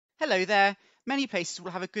Hello there. Many places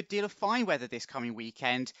will have a good deal of fine weather this coming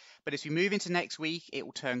weekend, but as we move into next week, it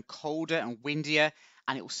will turn colder and windier,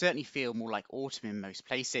 and it will certainly feel more like autumn in most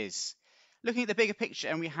places. Looking at the bigger picture,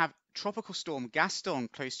 and we have Tropical Storm Gaston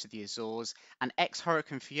close to the Azores, and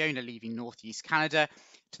ex-Hurricane Fiona leaving northeast Canada.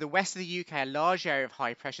 To the west of the UK, a large area of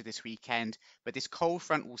high pressure this weekend, but this cold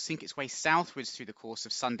front will sink its way southwards through the course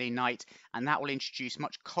of Sunday night, and that will introduce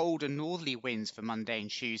much colder northerly winds for Monday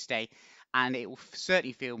and Tuesday, and it will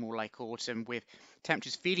certainly feel more like autumn with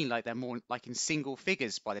temperatures feeling like they're more like in single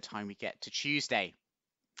figures by the time we get to Tuesday.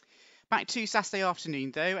 Back to Saturday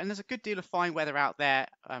afternoon though, and there's a good deal of fine weather out there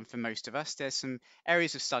for most of us. There's some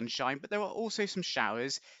areas of sunshine, but there are also some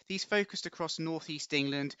showers. These focused across northeast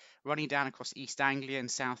England, running down across East Anglia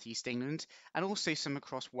and southeast England, and also some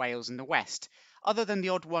across Wales and the west. Other than the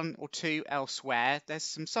odd one or two elsewhere, there's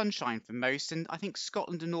some sunshine for most, and I think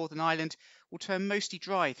Scotland and Northern Ireland will turn mostly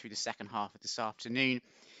dry through the second half of this afternoon.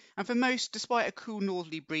 And for most, despite a cool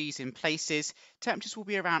northerly breeze in places, temperatures will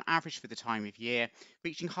be around average for the time of year,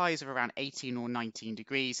 reaching highs of around 18 or 19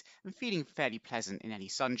 degrees and feeling fairly pleasant in any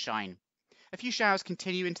sunshine. A few showers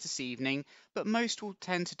continue into this evening, but most will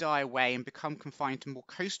tend to die away and become confined to more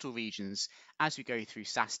coastal regions as we go through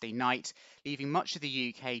Saturday night, leaving much of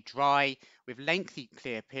the UK dry with lengthy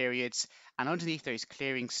clear periods. And underneath those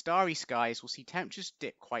clearing starry skies, we'll see temperatures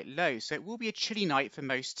dip quite low. So it will be a chilly night for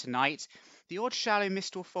most tonight. The odd shallow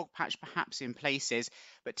mist or fog patch perhaps in places,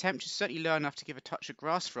 but temperatures certainly low enough to give a touch of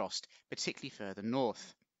grass frost, particularly further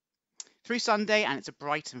north. Through Sunday, and it's a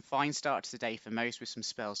bright and fine start to the day for most with some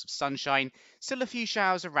spells of sunshine. Still a few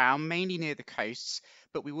showers around, mainly near the coasts,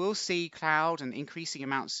 but we will see cloud and increasing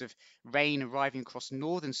amounts of rain arriving across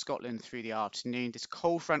northern Scotland through the afternoon. This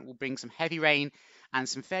cold front will bring some heavy rain and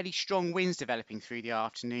some fairly strong winds developing through the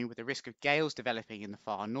afternoon, with the risk of gales developing in the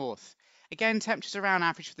far north. Again, temperatures around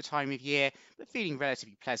average for the time of year, but feeling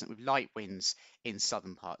relatively pleasant with light winds in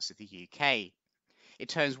southern parts of the UK. It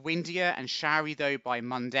turns windier and showery though by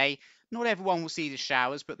Monday. Not everyone will see the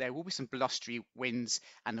showers, but there will be some blustery winds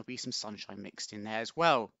and there'll be some sunshine mixed in there as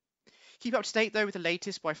well. Keep up to date though with the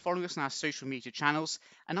latest by following us on our social media channels,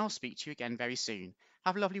 and I'll speak to you again very soon.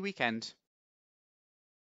 Have a lovely weekend.